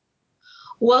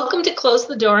Welcome to Close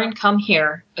the Door and Come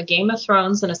Here, a Game of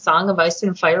Thrones and a Song of Ice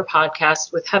and Fire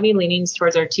podcast with heavy leanings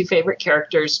towards our two favorite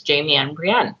characters, Jaime and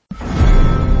Brienne. There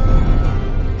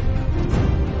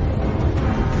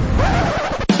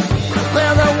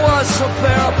was a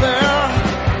bear,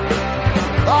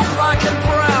 all black and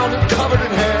brown and covered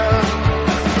in hair.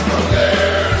 From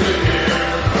there to here,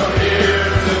 from here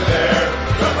to there,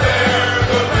 the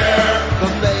bear, the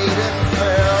maiden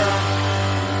fair.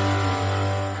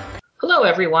 Hello,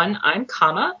 everyone. I'm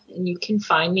Kama, and you can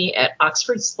find me at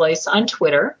Oxford Slice on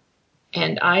Twitter.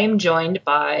 And I am joined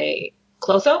by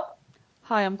Clotho.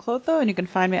 Hi, I'm Clotho, and you can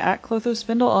find me at Clotho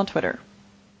Spindle on Twitter.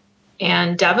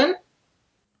 And Devin.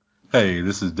 Hey,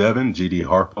 this is Devin, GD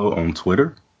Harpo on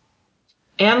Twitter.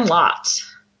 And Lot.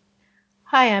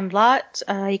 Hi, I'm Lot.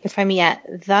 You can find me at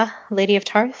The Lady of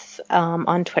Tarth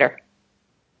on Twitter.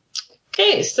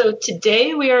 Okay, so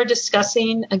today we are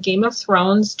discussing a Game of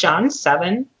Thrones, Jon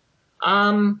 7.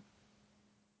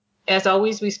 As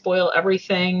always, we spoil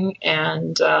everything,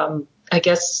 and I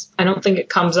guess I don't think it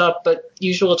comes up, but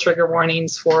usual trigger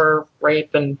warnings for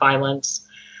rape and violence.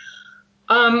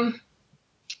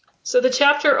 So the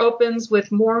chapter opens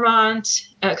with Mormont,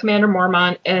 Commander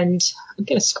Mormont, and I'm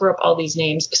going to screw up all these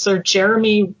names, Sir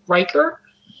Jeremy Riker,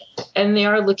 and they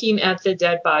are looking at the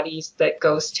dead bodies that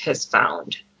Ghost has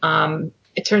found.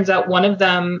 It turns out one of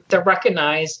them, they're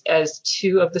recognized as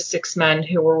two of the 6 men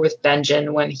who were with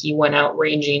Benjen when he went out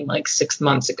ranging like 6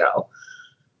 months ago.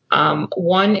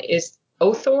 One is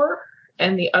Othor,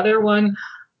 and the other one,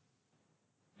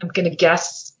 I'm going to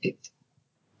guess,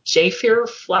 Jaefyr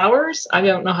Flowers. I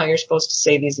don't know how you're supposed to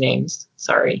say these names.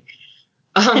 Sorry.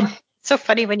 So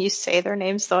funny when you say their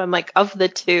names, though. I'm like, of the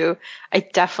two, I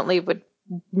definitely would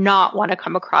not want to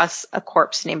come across a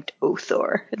corpse named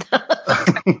Othor.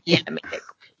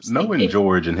 Knowing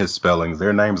George and his spellings,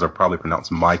 their names are probably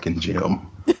pronounced Mike and Jim.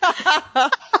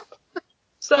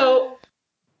 So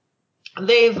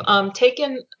they've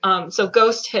taken, so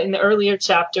Ghost in the earlier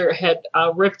chapter had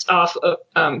ripped off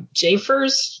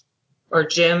Jaefyr's or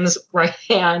Jim's right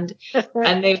hand,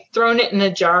 and they've thrown it in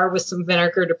a jar with some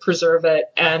vinegar to preserve it.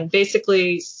 And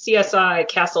basically CSI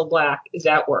Castle Black is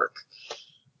at work.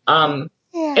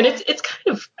 And it's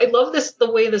kind of, I love the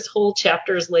way this whole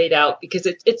chapter is laid out, because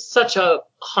it's such a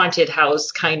haunted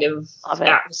house kind of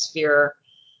atmosphere.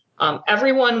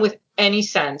 Everyone with any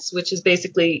sense, which is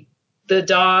basically the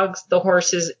dogs, the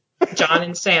horses, Jon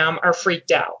and Sam, are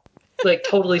freaked out, like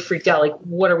totally freaked out. Like,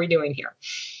 what are we doing here?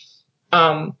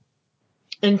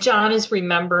 And Jon is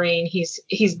remembering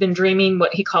he's been dreaming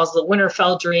what he calls the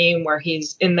Winterfell dream, where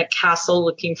he's in the castle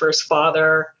looking for his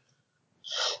father.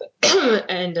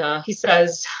 And he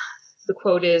says, the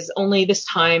quote is, "Only this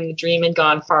time the dream had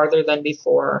gone further than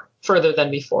before.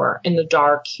 In the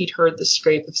dark, he'd heard the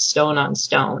scrape of stone on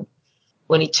stone.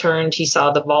 When he turned, he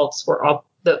saw the vaults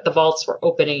were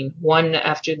opening, one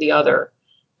after the other,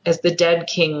 as the dead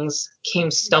kings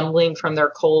came stumbling from their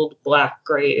cold black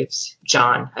graves.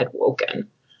 Jon had woken."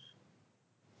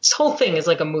 This whole thing is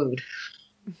like a mood.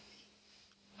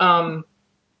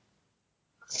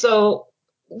 So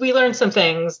we learned some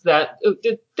things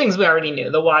things we already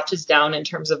knew. The watch is down in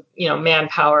terms of,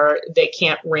 manpower. They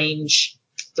can't range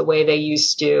the way they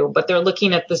used to, but they're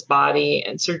looking at this body,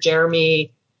 and Sir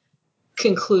Jeremy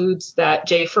concludes that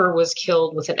Jaefyr was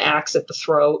killed with an axe at the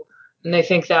throat. And they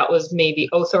think that was maybe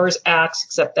Othor's axe,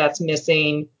 except that's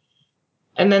missing.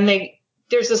 And then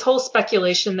there's this whole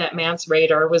speculation that Mance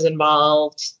Rayder was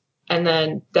involved, and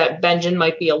then that Benjen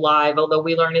might be alive, although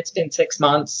we learn it's been 6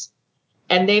 months.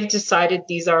 And they've decided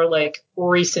these are like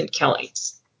recent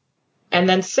killings. And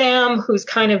then Sam, who's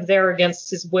kind of there against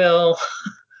his will.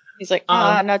 He's like,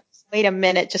 no, just wait a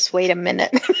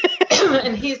minute.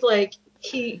 And he's like,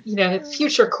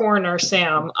 future coroner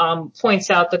Sam points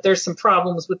out that there's some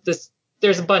problems with this.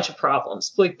 There's a bunch of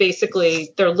problems. Like,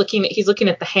 basically, he's looking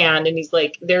at the hand, and he's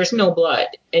like, there's no blood,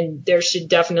 and there should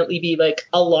definitely be like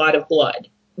a lot of blood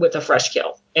with a fresh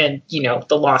kill, and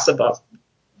the loss of a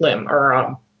limb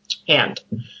or hand.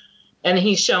 And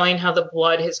he's showing how the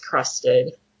blood has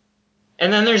crusted.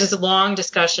 And then there's this long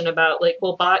discussion about like,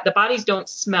 well, the bodies don't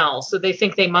smell, so they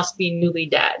think they must be newly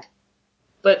dead.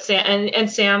 But Sam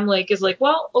and Sam is like,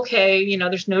 well, okay,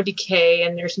 there's no decay,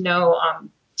 and there's no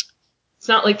it's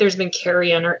not like there's been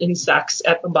carrion or insects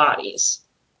at the bodies,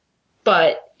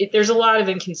 but there's a lot of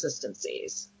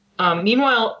inconsistencies.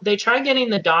 Meanwhile, they try getting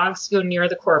the dogs to go near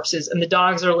the corpses, and the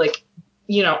dogs are like,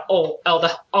 all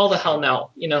the hell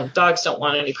no, dogs don't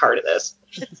want any part of this.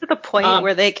 It's to the point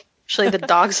where the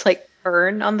dogs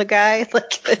burn on the guy,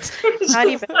 it's not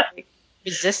even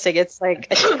resisting. It's like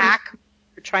attack.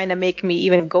 Trying to make me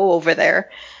even go over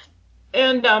there.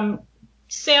 And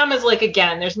Sam is like,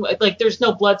 again, there's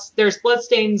no blood. There's blood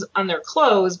stains on their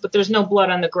clothes, but there's no blood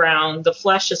on the ground. The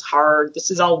flesh is hard.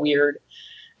 This is all weird.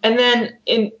 And then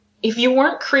if you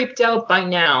weren't creeped out by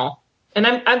now, and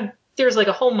I'm there's like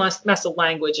a whole mess of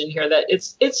language in here that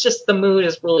it's just the mood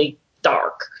is really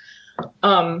dark.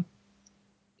 Some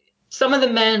of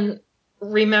the men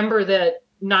remember that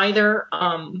neither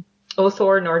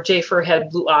Othor nor Jafer had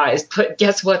blue eyes, but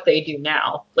guess what they do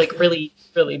now? Like really,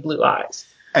 really blue eyes.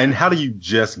 And how do you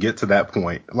just get to that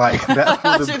point? Like, that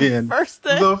would have been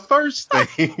the first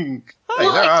thing. Hey,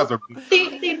 Well, their eyes are...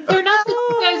 they're not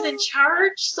the guys in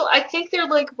charge, so I think they're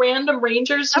like random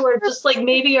rangers who are just like,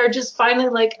 maybe are just finally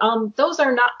like, those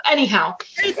are not, anyhow.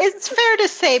 It's fair to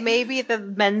say maybe the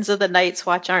men's of the Night's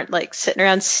Watch aren't like sitting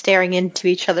around staring into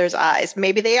each other's eyes.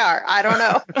 Maybe they are. I don't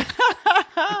know.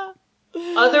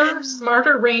 Other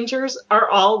smarter rangers are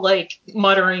all like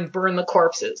muttering, burn the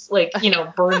corpses, like,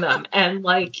 burn them. And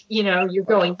like, you're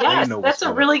going, yes, that's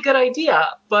a really good idea.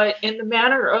 But in the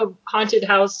manner of haunted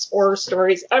house horror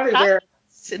stories everywhere,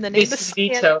 in the name this is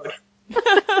vetoed.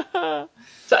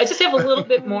 So I just have a little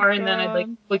bit more, and then I'd like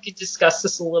we could discuss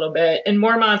this a little bit. And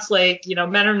Mormont's like,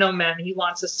 men or no men, he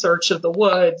wants a search of the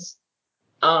woods.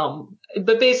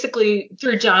 But basically,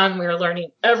 through John, we are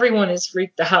learning everyone is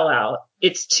freaked the hell out.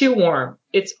 It's too warm.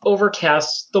 It's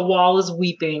overcast. The wall is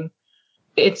weeping.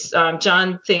 It's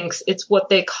John thinks it's what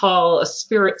they call a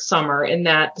spirit summer, in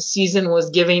that the season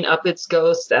was giving up its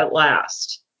ghost at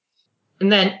last.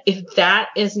 And then if that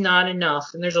is not enough,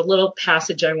 and there's a little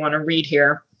passage I want to read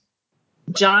here.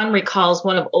 John recalls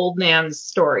one of Old Nan's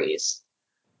stories.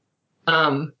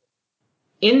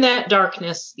 In that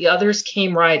darkness, the others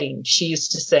came riding, she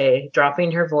used to say,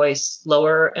 dropping her voice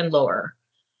lower and lower.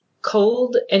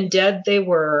 Cold and dead they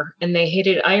were, and they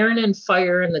hated iron and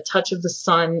fire and the touch of the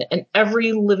sun and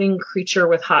every living creature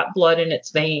with hot blood in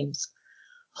its veins.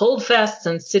 Holdfasts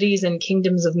and cities and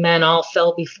kingdoms of men all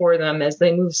fell before them as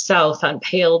they moved south on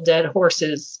pale dead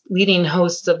horses, leading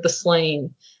hosts of the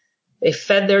slain. They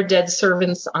fed their dead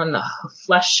servants on the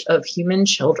flesh of human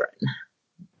children.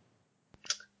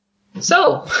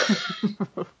 So,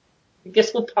 I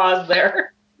guess we'll pause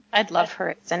there. I'd love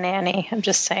her as a nanny. I'm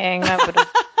just saying, I would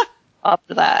have upped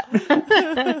that.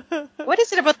 What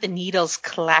is it about the needles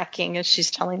clacking as she's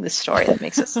telling the story that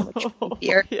makes it so much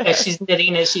creepier? Yeah, she's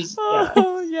knitting as she's...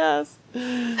 Oh, yes.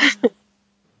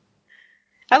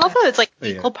 I love how it's like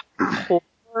equal parts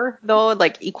horror, though,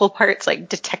 like equal parts like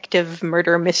detective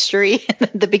murder mystery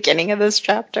at the beginning of this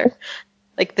chapter.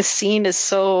 Like the scene is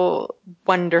so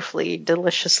wonderfully,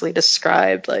 deliciously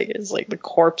described. Like it's like the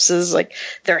corpses, like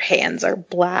their hands are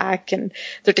black and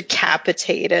they're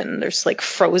decapitated and there's like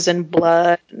frozen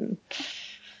blood.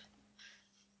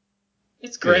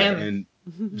 It's grim. Yeah, and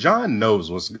John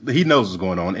knows what's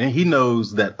going on, and he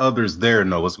knows that others there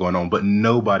know what's going on, but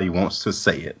nobody wants to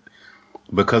say it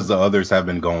because the others have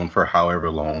been gone for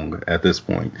however long at this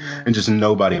point, and just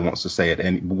nobody wants to say it.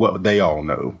 And what they all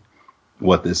know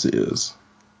what this is.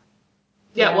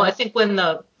 Yeah, well, I think when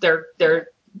they're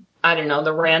I don't know,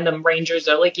 the random rangers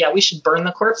are like, yeah, we should burn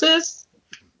the corpses.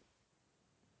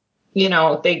 They've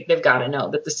got to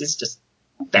know that this is just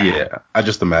bad. Yeah, I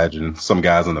just imagine some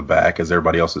guys in the back as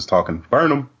everybody else is talking, burn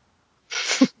them,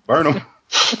 burn them.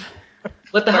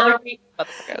 What the hell are we?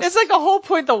 It's like the whole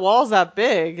point the wall's that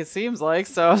big, it seems like,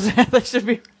 so they should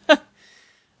be...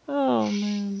 Oh,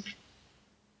 man.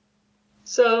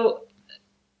 So...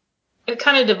 I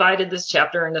kind of divided this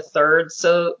chapter into thirds.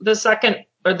 So the second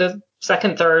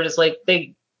third is like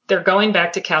they're going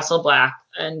back to Castle Black,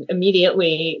 and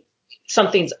immediately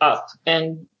something's up,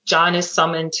 and John is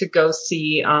summoned to go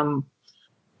see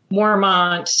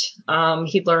Mormont.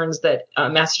 He learns that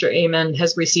Master Aemon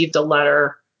has received a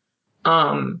letter,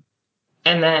 and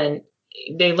then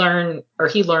he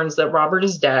learns that Robert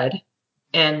is dead,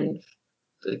 and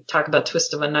talk about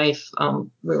twist of a knife.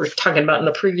 We were talking about in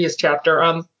the previous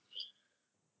chapter.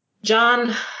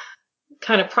 John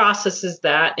kind of processes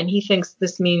that, and he thinks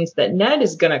this means that Ned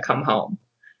is going to come home,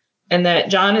 and that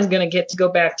John is going to get to go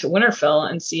back to Winterfell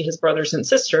and see his brothers and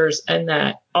sisters, and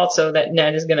that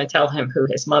Ned is going to tell him who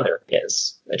his mother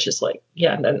is, which is like,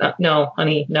 yeah, no,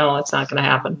 honey, no, it's not going to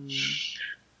happen.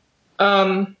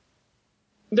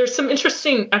 There's some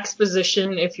interesting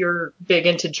exposition if you're big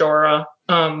into Jorah,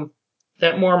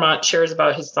 that Mormont shares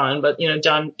about his son, but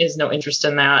John is no interest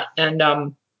in that,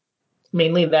 and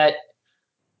mainly that,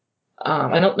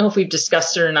 I don't know if we've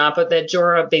discussed it or not, but that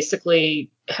Jorah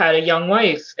basically had a young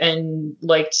wife and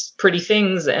liked pretty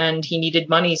things, and he needed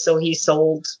money, so he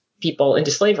sold people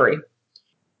into slavery.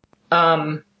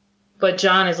 But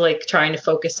John is like trying to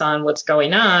focus on what's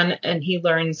going on, and he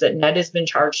learns that Ned has been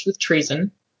charged with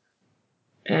treason,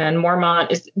 And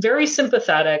Mormont is very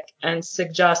sympathetic and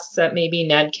suggests that maybe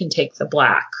Ned can take the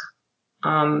black.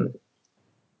 And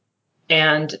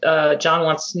John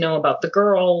wants to know about the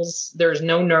girls. There's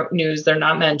no news. They're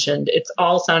not mentioned. It's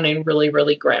all sounding really,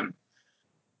 really grim.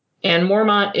 And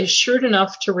Mormont is shrewd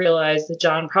enough to realize that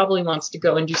John probably wants to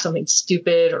go and do something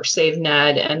stupid or save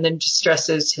Ned, and then just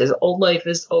stresses his old life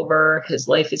is over. His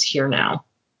life is here now.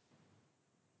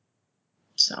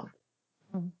 So,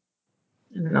 I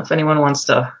don't know if anyone wants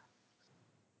to.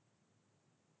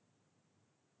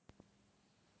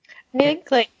 I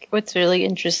think, like, what's really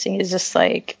interesting is just,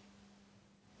 like,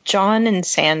 John and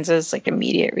Sansa's, like,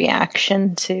 immediate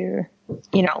reaction to,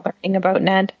 you know, learning about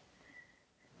Ned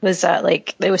was that,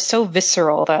 like, it was so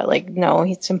visceral that, like, no,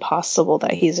 it's impossible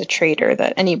that he's a traitor,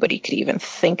 that anybody could even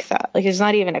think that. Like, there's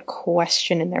not even a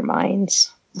question in their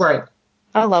minds. Right.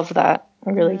 I love that.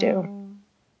 I really do.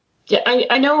 Yeah,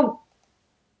 I know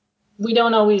we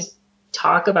don't always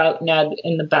talk about Ned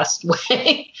in the best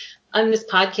way on this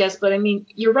podcast, but I mean,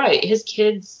 you're right. His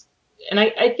kids, and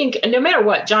I think no matter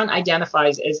what, John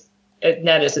identifies as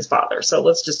Ned as his father. So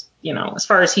let's just, you know, as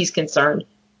far as he's concerned,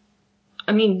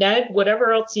 I mean, Ned,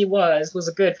 whatever else he was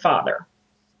a good father.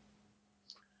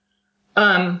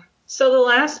 So the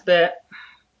last bit,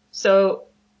 so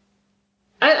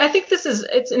I think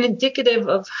it's an indicative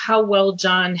of how well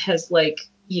John has, like,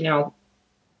 you know,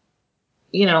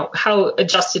 how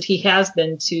adjusted he has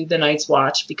been to the Night's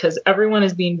Watch, because everyone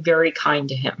is being very kind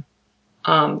to him.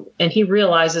 And he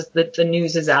realizes that the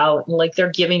news is out, and, like, they're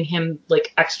giving him,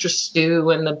 like, extra stew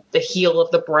and the heel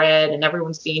of the bread, and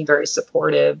everyone's being very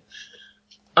supportive.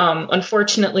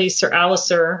 Unfortunately, Sir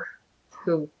Alliser,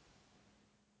 who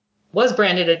was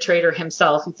branded a traitor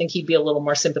himself, you'd think he'd be a little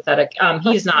more sympathetic.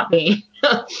 He is not being.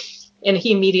 And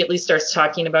he immediately starts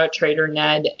talking about traitor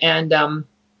Ned. And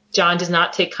John does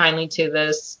not take kindly to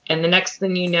this. And the next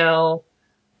thing you know,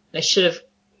 I should have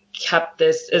kept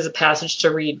this as a passage to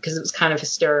read because it was kind of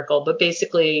hysterical. But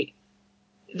basically,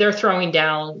 they're throwing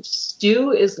down.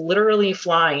 Stew is literally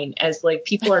flying as, like,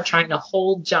 people are trying to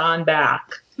hold John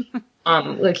back.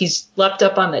 Like, he's leapt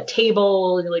up on the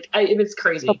table. Like, it's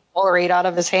crazy. Pull right out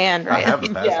of his hand, right? I have a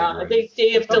passage Yeah, ready.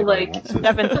 they have to, like, 3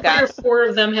 or 4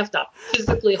 of them have to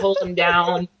physically hold him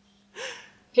down.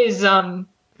 His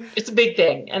it's a big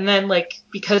thing. And then, like,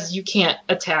 because you can't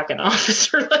attack an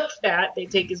officer like that, they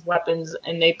take his weapons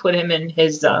and they put him in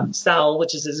his cell,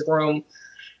 which is his room,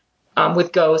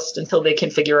 with Ghost until they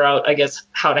can figure out, I guess,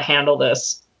 how to handle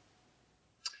this.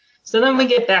 So then we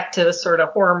get back to the sort of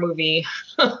horror movie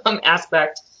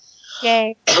aspect.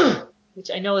 Yay. Which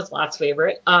I know is Lot's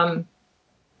favorite.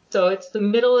 So it's the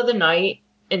middle of the night,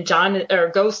 and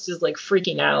Ghost is, like,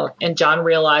 freaking out, and John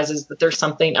realizes that there's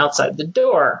something outside the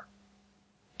door.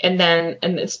 And then,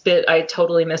 and this bit I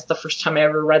totally missed the first time I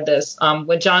ever read this.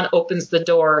 When John opens the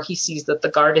door, he sees that the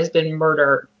guard has been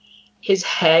murdered. His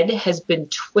head has been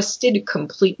twisted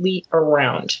completely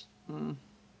around.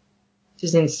 This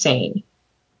is insane.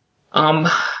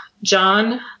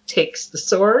 John takes the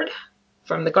sword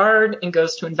from the guard and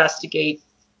goes to investigate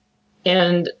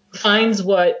and finds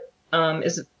what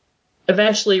is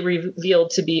eventually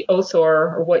revealed to be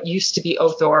Othor, or what used to be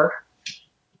Othor,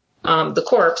 the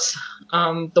corpse,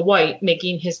 the White,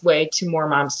 making his way to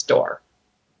Mormont's door.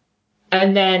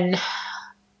 And then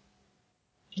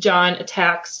John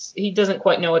attacks. He doesn't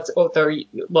quite know it's Othor.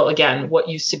 Well, again, what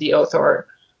used to be Othor.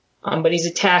 But he's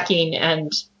attacking,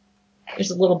 and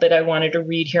there's a little bit I wanted to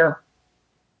read here.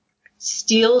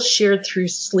 Steel sheared through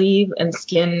sleeve and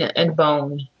skin and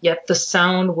bone, yet the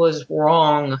sound was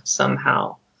wrong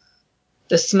somehow.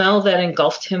 The smell that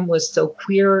engulfed him was so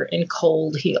queer and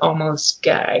cold he almost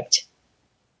gagged.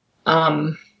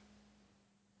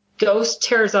 Ghost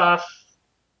tears off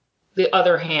the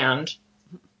other hand,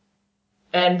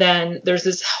 and then there's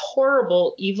this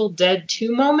horrible Evil Dead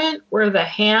 2 moment where the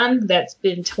hand that's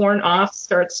been torn off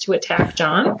starts to attack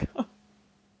John.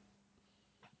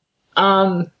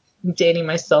 I'm dating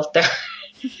myself there.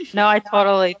 No, I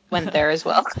totally went there as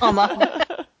well. Come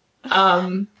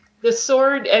on. The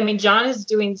sword, I mean, John is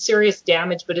doing serious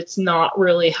damage, but it's not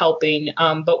really helping.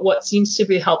 But what seems to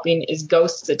be helping is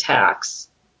Ghost's attacks.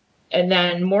 And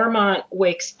then Mormont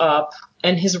wakes up,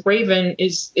 and his raven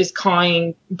is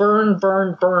cawing, burn,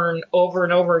 burn, burn, over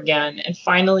and over again. And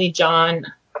finally, John,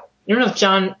 I don't know if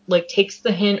John, like, takes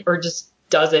the hint or just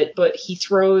does it, but he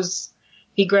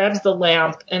grabs the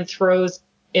lamp and throws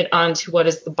it onto what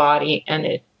is the body, and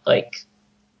it, like,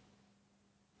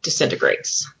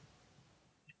 disintegrates.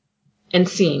 And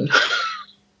scene.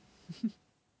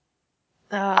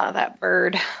 That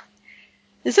bird.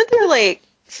 Isn't there, like,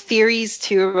 theories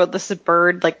too about this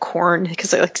bird, like corn?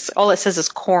 Because, like, all it says is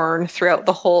corn throughout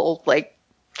the whole, like,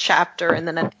 chapter, and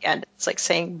then at the end it's like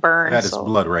saying burn. That is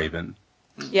Blood Raven.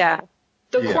 Yeah.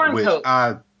 The corn which coat.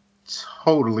 I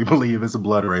totally believe it's a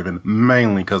Blood Raven,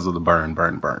 mainly because of the burn.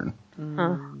 That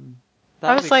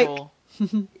I was would be like- cool.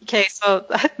 Okay, so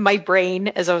my brain,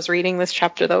 as I was reading this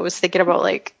chapter, though, was thinking about,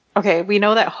 like, okay, we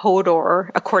know that Hodor,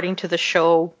 according to the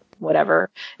show, whatever,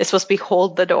 is supposed to be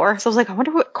hold the door. So I was like, I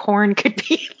wonder what corn could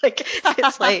be. Like,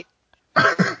 it's like...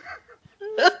 And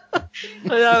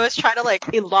I was trying to,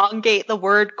 like, elongate the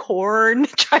word corn,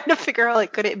 trying to figure out,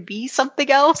 like, could it be something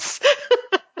else?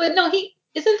 But no,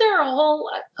 isn't there a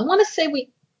whole, I want to say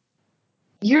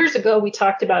years ago we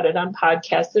talked about it on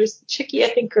podcasts. There's Chicky, I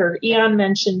think, or Eon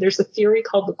mentioned there's a theory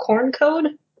called the corn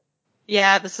code.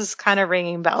 Yeah, this is kind of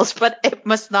ringing bells, but it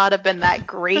must not have been that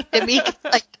great to me, 'cause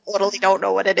I totally don't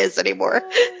know what it is anymore.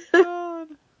 Oh,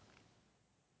 God.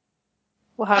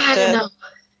 We'll have I to... don't know.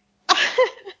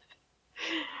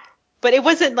 But it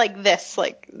wasn't like this,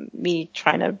 like me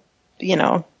trying to,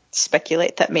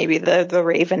 speculate that maybe the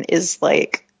Raven is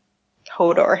like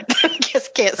Hodor. I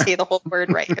just can't say the whole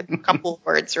word right, a couple of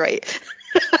words right.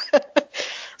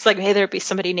 It's like, hey, there'd be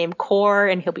somebody named Kor,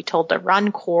 and he'll be told to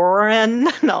run, Korin.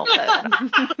 No.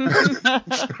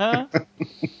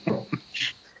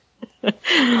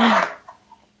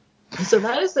 So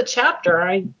that is the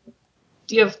chapter.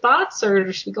 Do you have thoughts,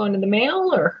 or should we go into the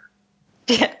mail, or?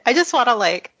 Yeah, I just want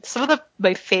to, some of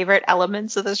my favorite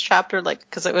elements of this chapter,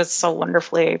 because it was so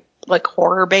wonderfully,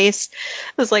 horror based,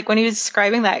 was when he was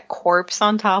describing that corpse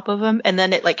on top of him, and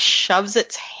then it, shoves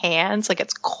its hands,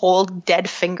 its cold, dead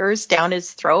fingers down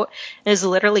his throat, and is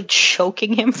literally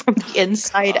choking him from the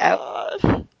inside out.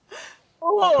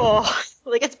 Oh,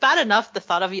 it's bad enough the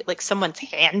thought of someone's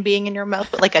hand being in your mouth,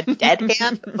 but a dead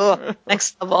hand, oh,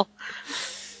 next level.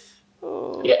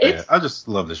 Yeah, I just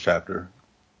love this chapter.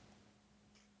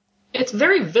 It's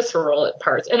very visceral at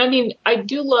parts. And I mean, I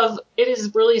do love, it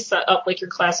is really set up like your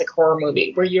classic horror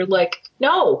movie where you're like,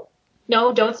 no,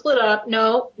 don't split up.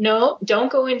 No, don't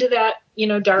go into that,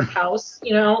 dark house.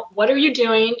 What are you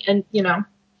doing? And,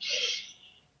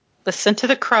 Listen to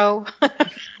the crow.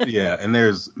 Yeah, and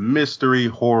there's mystery,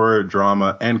 horror,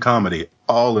 drama, and comedy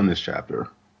all in this chapter.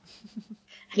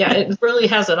 Yeah, it really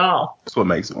has it all. That's what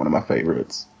makes it one of my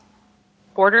favorites.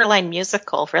 Borderline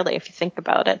musical, really, if you think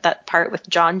about it. That part with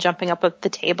John jumping up at the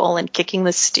table and kicking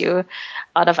the stew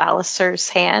out of Alistair's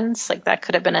hands, that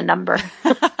could have been a number.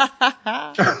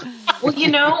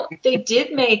 Well, they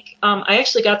did make, I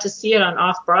actually got to see it on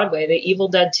Off-Broadway, the Evil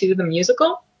Dead 2, the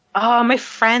musical. Oh, my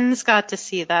friends got to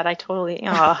see that. I totally,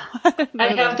 I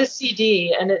have the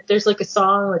CD, and there's a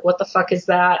song, what the fuck is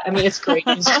that? I mean, it's great.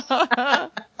 That's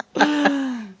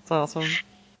awesome.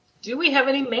 Do we have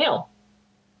any mail?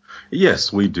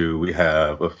 Yes, we do. We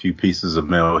have a few pieces of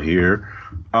mail here.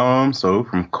 So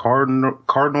from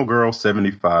Cardinal Girl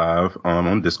 75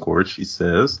 on Discord, she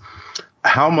says,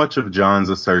 how much of John's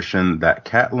assertion that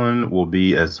Catelyn will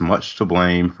be as much to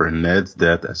blame for Ned's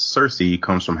death as Cersei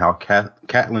comes from how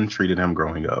Catelyn treated him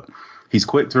growing up? He's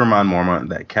quick to remind Mormont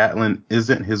that Catelyn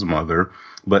isn't his mother,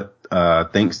 but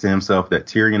thinks to himself that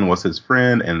Tyrion was his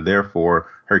friend, and therefore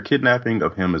her kidnapping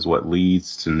of him is what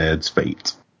leads to Ned's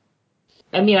fate.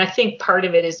 I mean, I think part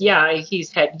of it is,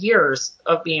 he's had years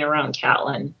of being around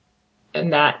Catelyn,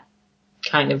 and that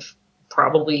kind of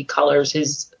probably colors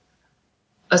his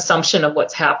assumption of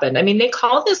what's happened. I mean, they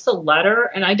call this a letter,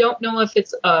 and I don't know if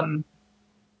it's,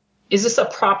 is this a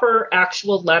proper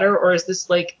actual letter, or is this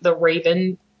the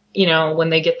Raven, when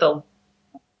they get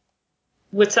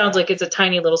what sounds like it's a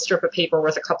tiny little strip of paper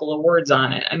with a couple of words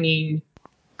on it. I mean...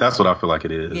 That's what I feel like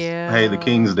it is. Yeah. Hey, the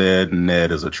king's dead.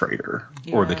 Ned is a traitor.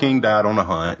 Yeah. Or the king died on a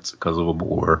hunt because of a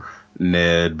boar.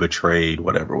 Ned betrayed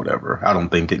whatever. I don't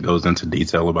think it goes into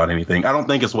detail about anything. I don't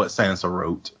think it's what Sansa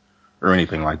wrote or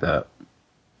anything like that.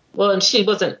 Well, and she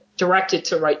wasn't directed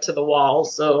to write to the wall,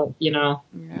 so, Yeah,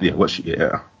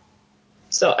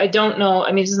 So I don't know.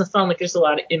 I mean, it doesn't sound like there's a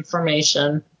lot of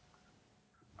information.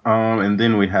 And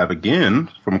then we have again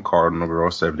from Cardinal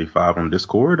Girl 75 on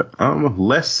Discord.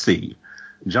 Let's see.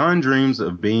 Jon dreams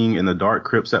of being in the dark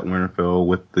crypts at Winterfell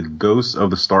with the ghosts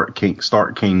of the Stark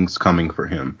Kings coming for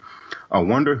him. I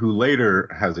wonder who later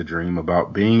has a dream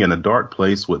about being in a dark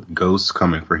place with ghosts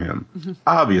coming for him. Mm-hmm.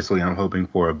 Obviously, I'm hoping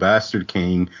for a bastard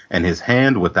king and his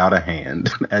hand without a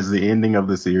hand as the ending of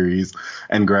the series,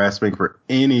 and grasping for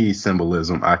any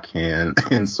symbolism I can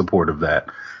in support of that.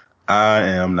 I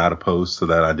am not opposed to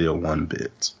that idea one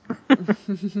bit.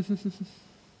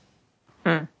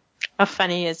 How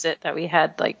funny is it that we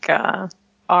had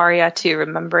Arya too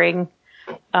remembering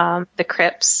the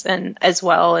crypts, and as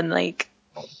well, and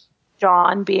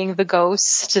Jon being the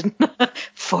ghost and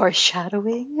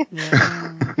foreshadowing.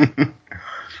 Yeah.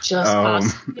 Just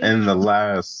possibly. And the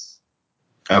last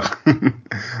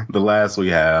we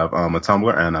have a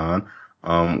Tumblr Anon.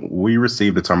 We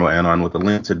received a Tumblr Anon with a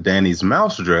link to Danny's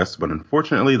mouse dress, but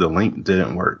unfortunately the link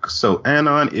didn't work. So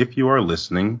Anon, if you are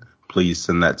listening, please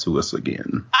send that to us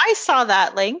again. I saw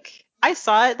that link. I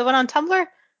saw it, the one on Tumblr.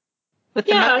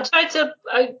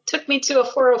 I took me to a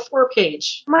 404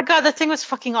 page. Oh my god, that thing was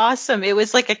fucking awesome. It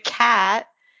was like a cat,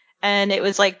 and it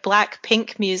was like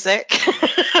Blackpink music.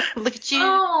 Look at you.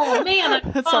 Oh,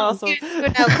 man. That's awesome.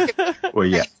 Well,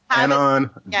 yeah.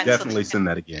 Anon, Yeah, definitely send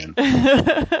that again.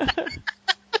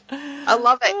 I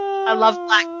love it. I love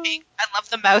Blackpink. I love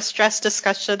the mouse dress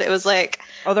discussion. It was like,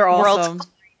 Oh, they're awesome.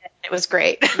 It was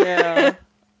great. Yeah.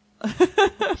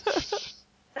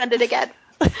 Send it again.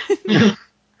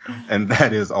 And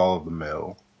that is all of the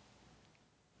mail.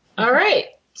 All right.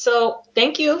 So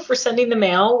thank you for sending the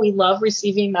mail. We love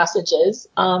receiving messages.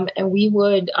 And we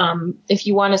would, if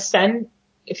you want to send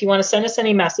us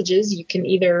any messages, you can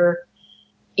either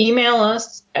email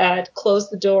us at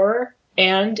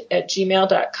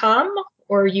closethedoorand@gmail.com,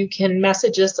 or you can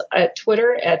message us at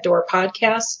Twitter at Door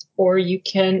Podcast, or you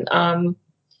can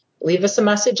leave us a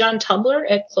message on Tumblr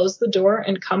at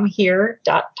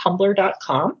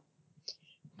closethedoorandcomehere.tumblr.com.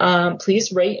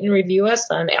 Please rate and review us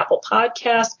on Apple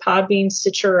Podcasts, Podbean,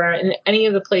 Stitcher, and any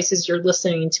of the places you're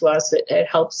listening to us. It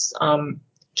helps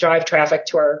drive traffic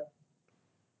to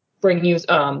bring you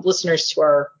listeners to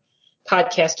our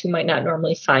podcast who might not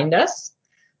normally find us.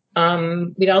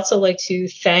 We'd also like to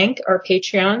thank our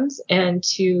Patreons and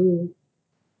to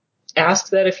ask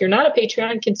that if you're not a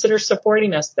Patreon, consider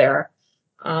supporting us there.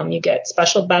 You get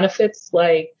special benefits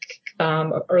like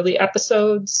early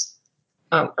episodes.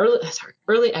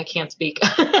 Early access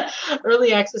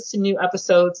to new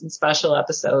episodes and special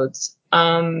episodes.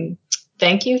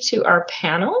 Thank you to our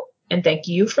panel, and thank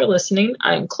you for listening.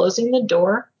 I'm closing the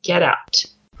door. Get out.